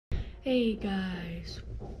Hey guys.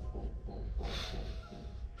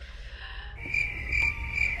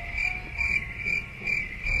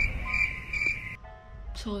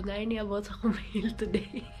 So, nainiabot ako mail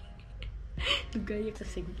today. Gaya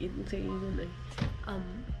kasing sa inyo na.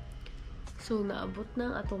 So, naabot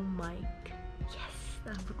na atong mic. Yes!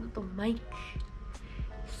 Naabot na atong mic.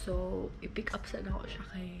 So, i-pick up sana ako siya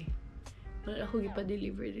kay wala ako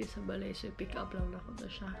ipa-deliver din sa balay. So, i-pick up lang na ako na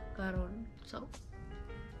siya karon. So,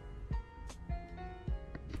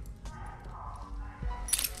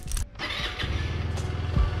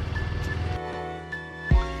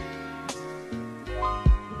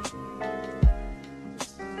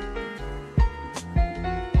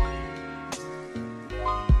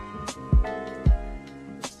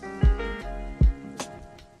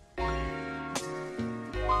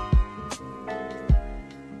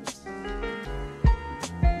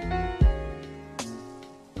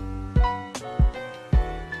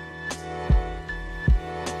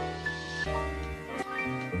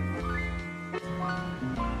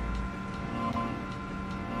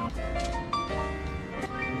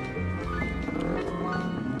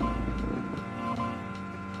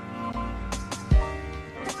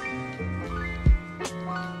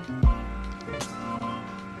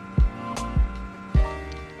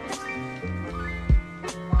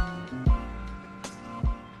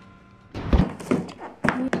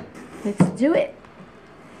 let's do it!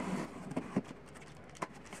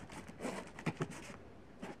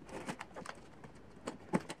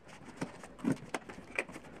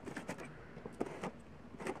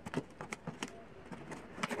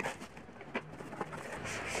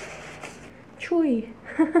 Chewy!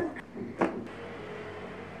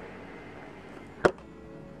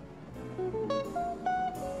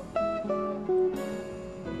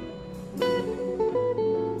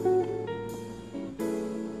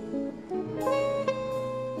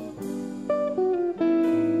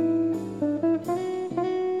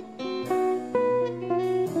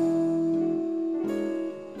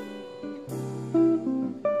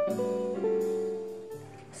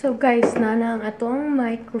 So guys, nana ang atong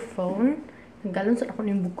microphone. Naggalon sa ako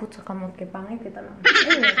ng bukot sa kamot kay pangay kita lang.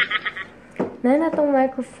 Anyway, nana atong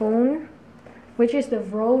microphone, which is the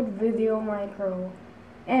Rode VideoMicro.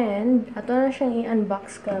 And ato na siyang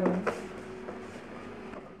i-unbox karon.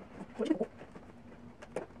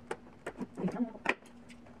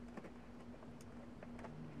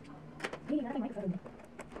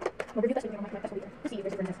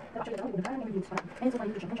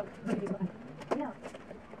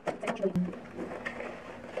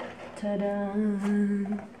 Tada!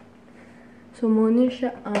 So, muna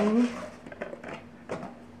siya ang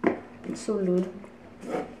sulod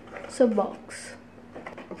sa box.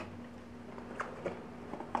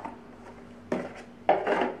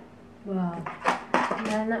 Wow!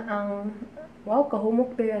 Yan ang... Wow,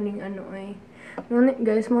 kahumok pa yan yung ano eh.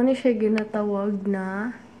 Guys, muna siya ginatawag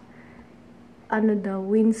na ano daw,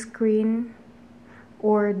 windscreen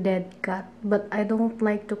or dead cat. But I don't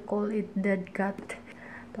like to call it dead cat.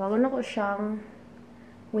 Tawagan ako siyang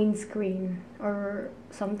windscreen or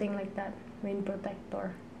something like that. Wind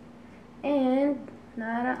protector. And,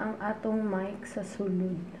 nara ang atong mic sa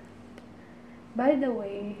sulod. By the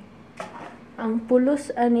way, ang pulos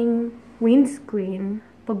aning windscreen,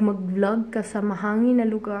 pag mag-vlog ka sa mahangin na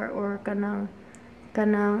lugar or kanang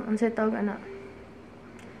ano sa tawag ana?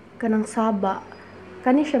 Kanang saba,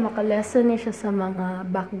 kani siya makalesen ni siya sa mga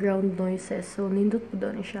background noises. So, nindot po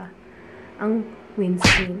doon siya ang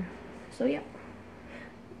windscreen. So, yeah.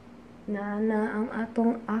 Nana ang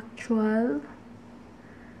atong actual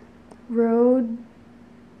Rode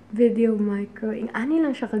VideoMicro. Ani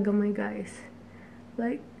lang siya kagamay, guys.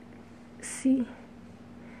 Like, see?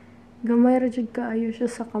 Gamay ra jud kaayo siya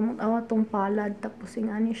sa kamot atong palad. Tapos,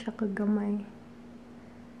 ani siya kagamay.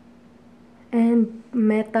 And,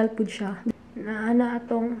 metal po siya. Naana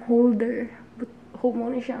atong holder. Humo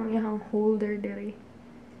ni siya ang iyang holder diri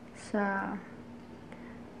sa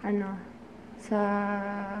ano sa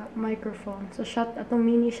microphone. So atong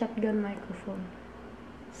mini shotgun microphone.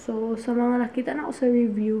 So sa mga nakita na ako sa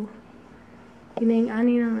review,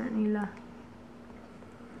 kinaing-ani na nga nila.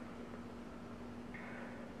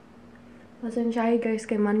 Pasensya guys,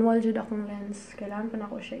 kay manual jud akong lens. Kailangan pa na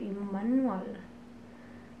ako siya i-manual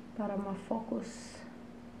para ma-focus.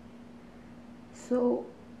 So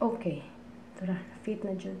okay. Tara, fit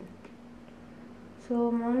na jud. So,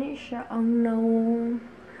 mani siya ang naong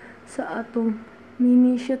sa atong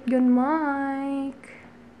mini shotgun mic.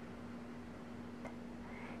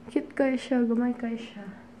 Cute kayo siya, gamay kayo siya.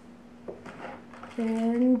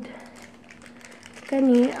 And,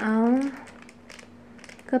 kani ang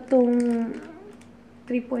katong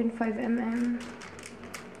 3.5mm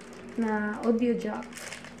na audio jack.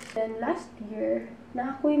 Then last year,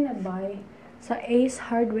 na ako'y na-buy sa Ace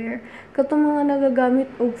Hardware katong mga nagagamit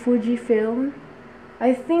og Fujifilm.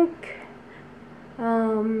 I think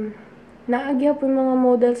naagyapon mga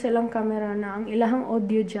model silang camera na ang ilahang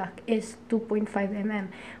audio jack is 2.5mm,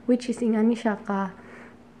 which is ingani siya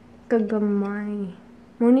kagamay.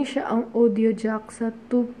 Muni siya ang audio jack sa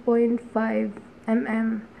 2.5mm.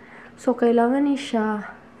 So kailangan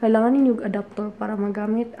ninyo adapter para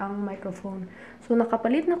magamit ang microphone. So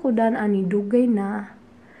nakapalit na ko dan ani dugay na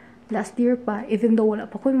last year pa, even though wala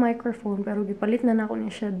pa ko yung microphone, pero gipalit na nako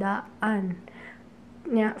niya siya daan.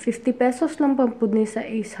 Nya 50 pesos lang pampud ni sa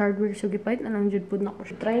Ace Hardware, so gipalit na lang jud pud nako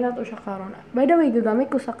siya. Try na to siya karon. By the way, gagamit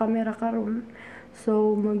ko sa camera karon.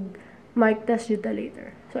 So mag mic test jud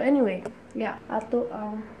later. So anyway, yeah, ato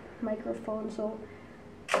ang microphone. So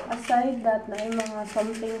aside that, na yung mga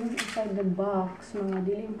something inside the box, mga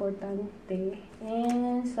dili importante,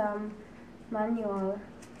 and some manual.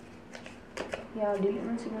 Yeah, dili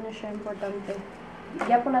man siguro na siya importante.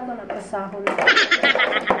 Kaya po na ito napasahon.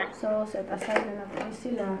 So, set aside na natin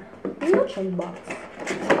sila. Yung siyang box.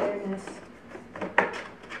 Fairness.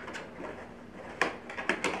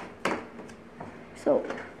 So,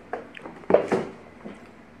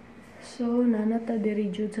 nanata diri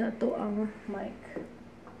jud sa ato ang mic.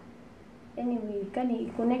 Anyway, kani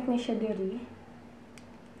i-connect ni siya diri.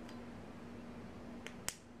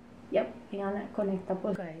 Yep, ingana connect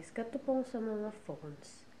tapos. Guys, kato po sa mga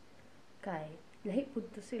phones. Kay lahi pud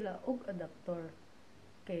to sila og adapter.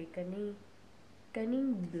 Kay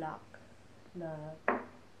kaning black na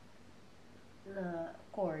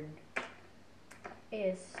cord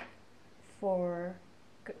is for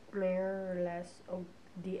mirrorless og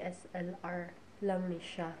DSLR lang ni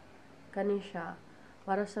siya. Kani siya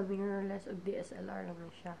para sa mirrorless og DSLR lang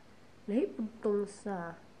ni siya. Lahi pud tong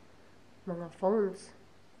sa mga phones.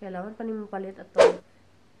 Kailangan pa nimo palit atong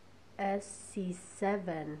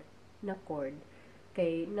SC7 na cord.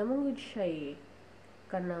 Kay namangud siya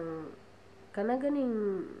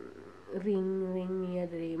ganing ring niya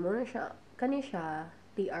diri mo na siya, kani siya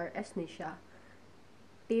TRS ni siya,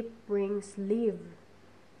 tip ring sleeve.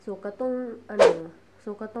 So katong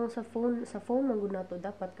sa phone magud nato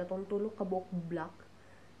dapat katong tulo ka buok black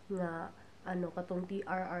nga katong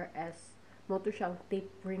TRRS mo to siyang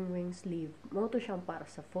tip ring sleeve, mo to siyang para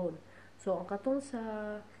sa phone. So ang katong sa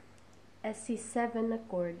SC7 na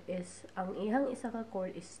cord is, ang ihang isa ka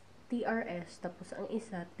cord is TRS, tapos ang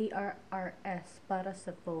isa TRRS para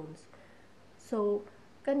sa phones. So,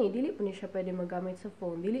 kani, dili po ni siya pwede magamit sa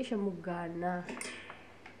phone. Dili siya mugana.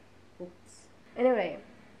 Oops. Anyway,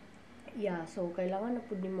 yeah, so, kailangan na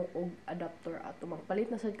po nimo og adapter ato. Magpalit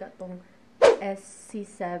na sad ka tong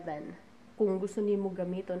SC7 kung gusto nimo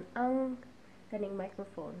gamiton ang kaning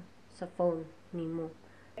microphone sa phone nimo.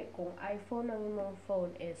 Kung iPhone ang imong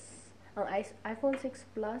phone is ang iPhone 6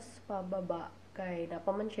 Plus pababa, kay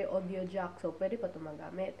napaman siya audio jack, so pwede pa ito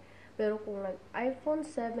magamit. Pero kung nag-iPhone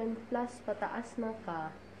 7 Plus pataas na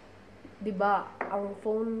ka, diba, ang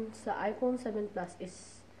phone sa iPhone 7 Plus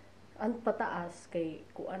is ang pataas, kay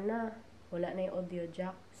kuan na, wala na yung audio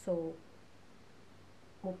jack. So,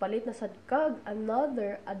 mupalit na sad kag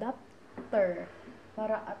another adapter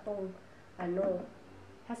para atong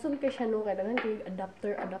hasol kay siya no, kay daghan kay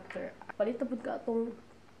adapter. Palit na pud ka atong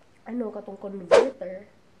katong converter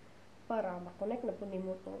para ma-connect na po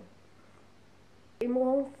nimo to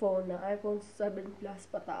imong phone na iPhone 7 Plus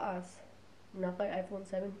pataas na kay iPhone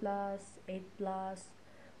 7 Plus, 8 Plus,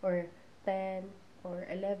 or 10, or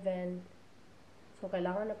 11. So,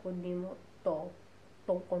 kailangan na po nimo tong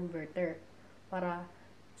converter para,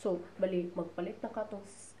 so, magpalit na ka tong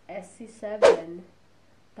SC7,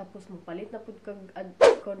 tapos magpalit na po kag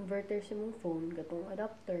converter sa mong phone, gatong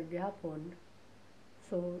adapter, gihapon.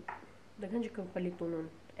 So, daghan jud kang palito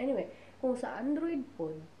nun. Anyway, kung sa Android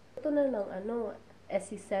pod, ito na lang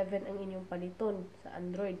SC7 ang inyong paliton sa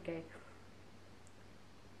Android, kay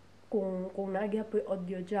kung nagyapon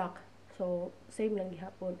audio jack. So, same lang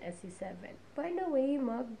gihapon SC7. By the way,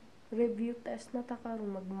 mag-review test na ta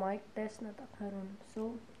karon, mag-mic test na ta karon.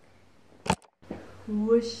 So,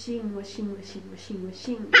 washing.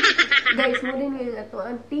 Guys, mo din yung ato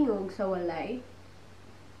ang tingog sa walay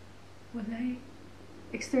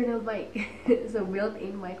external mic. So,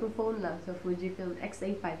 built-in microphone lang. So, Fujifilm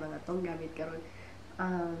X-A5 ang atong gamit karon.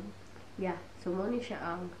 Yeah. So, mo ni siya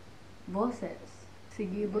ang boses.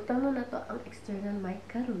 Sige, butang na to ang external mic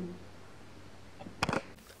karon.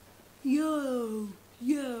 Yo!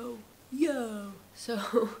 So,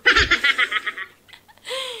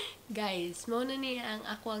 guys, mo na niya ang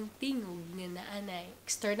ako ang tingog nga naanay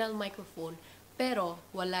external microphone. pero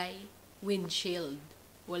walay windshield.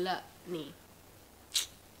 Wala ni.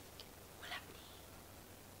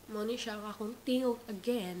 Mo ni siya akong tingog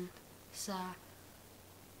again sa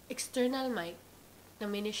external mic na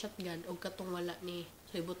mini shotgun o katong wala ni.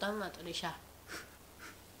 So, ibutang na ito ni siya.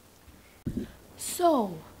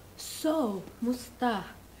 So, musta?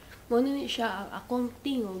 Mo ni siya ang akong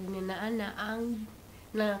tingog na naana ang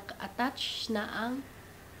naka-attach na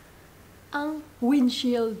ang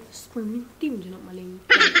windshield. Permintim dyan ang maling.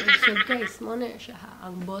 So, guys, mo na siya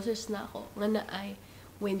ang boses na ako nga na ay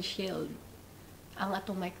windshield. Ang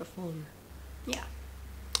atong microphone. Yeah.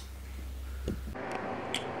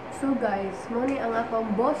 So guys, mo ni ang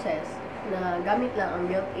akong boses na gamit lang ang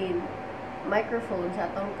built-in microphone sa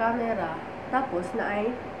atong camera. Tapos na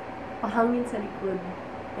ay pahangin sa likod.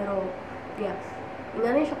 Pero, yeah. Nga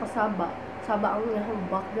na siya kasaba. Saba ang iyang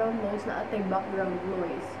background noise na atay background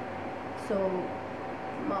noise. So,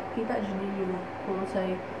 makita dyan ninyo kung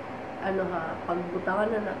sa'y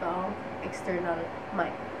pagbutangan na ito ang external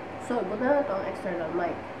mic. So, buta na ito ang external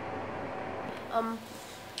mic.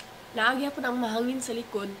 Naagya po ng mahangin sa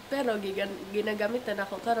likod, pero ginagamit na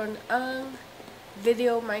ako karon ang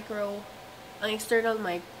VideoMicro, ang external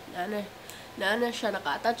mic, na siya,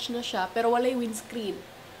 naka-attach na siya, pero walay windscreen.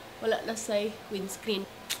 Wala na say windscreen.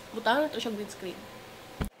 Buta na ito siyang windscreen.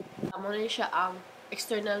 Amo na siya ang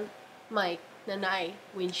external mic na naay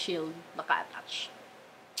windshield naka-attach.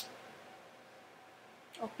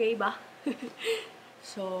 Okay ba?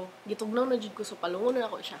 So, gitugnaw na jud ko, so palungon na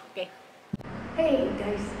ako siya. Okay. Hey,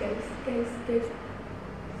 guys.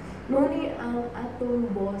 Muni ang atong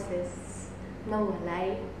boses na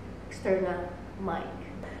walay external mic.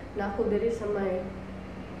 Na ako diri sa may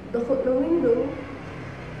dakot na window.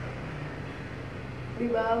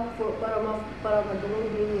 Diba? Para madungog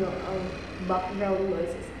ninyo ang background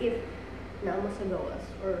noises if naamo sa gawas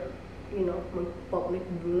or, mag-public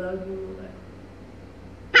vlogging.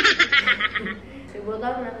 So,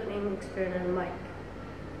 ibutang natin yung external mic.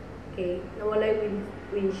 Okay? Nawalay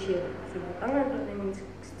windshield. So, ibutang natin yung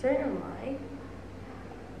external mic.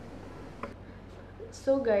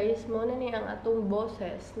 So, guys, muna ni ang atong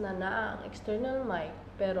boses na naa ang external mic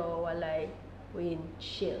pero walay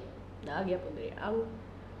windshield. Naagya po diri ang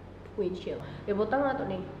windshield. Ibutang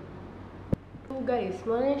natin ni. So, guys,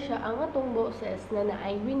 muna siya ang atong boses na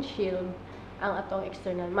naay windshield ang atong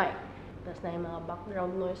external mic. Tapos na yung mga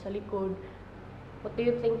background noise sa likod. What do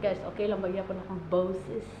you think, guys? Okay lang bagya po na akong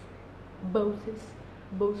boses.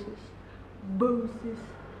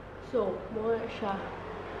 So, muna siya.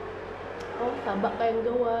 Taba kayong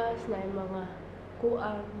gawas na yung mga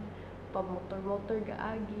kuan, pa-motor-motor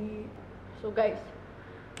gaagi. So, guys,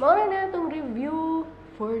 muna na itong review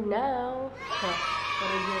for now.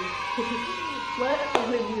 Muna itong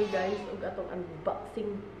review, guys, ug atong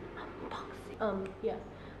unboxing. Yeah.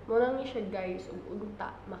 Muna nga siya, guys, ug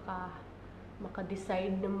unta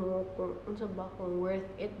maka-decide na mo kung unsa ba, kung worth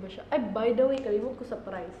it ba siya. Ay, by the way, kalimot ko sa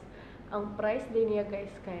price. Ang price din niya,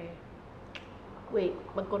 guys, kay wait,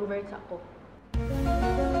 mag-convert sa ako.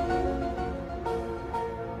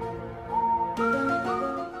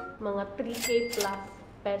 Mga 3K plus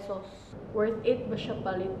pesos. Worth it ba siya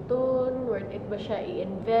paliton? Worth it ba siya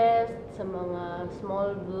i-invest sa mga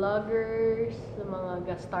small vloggers? Sa mga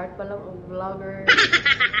ga-start pa lang o vloggers?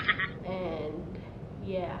 And,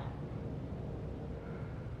 yeah.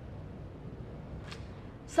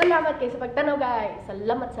 Salamat kayo sa pagtanaw, guys!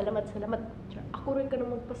 Salamat. Ako rin ka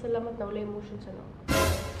na magpasalamat na wala emotion sa no.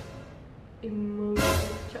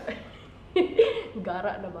 Emotion.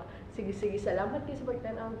 Gara na ba? Sige, salamat kayo sa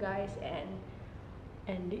pagtanaw, guys.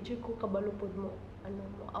 And di ko kabalupod mo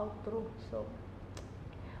outro. So,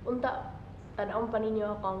 unta, tanaw pa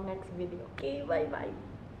ninyo ako ang next video. Okay, bye.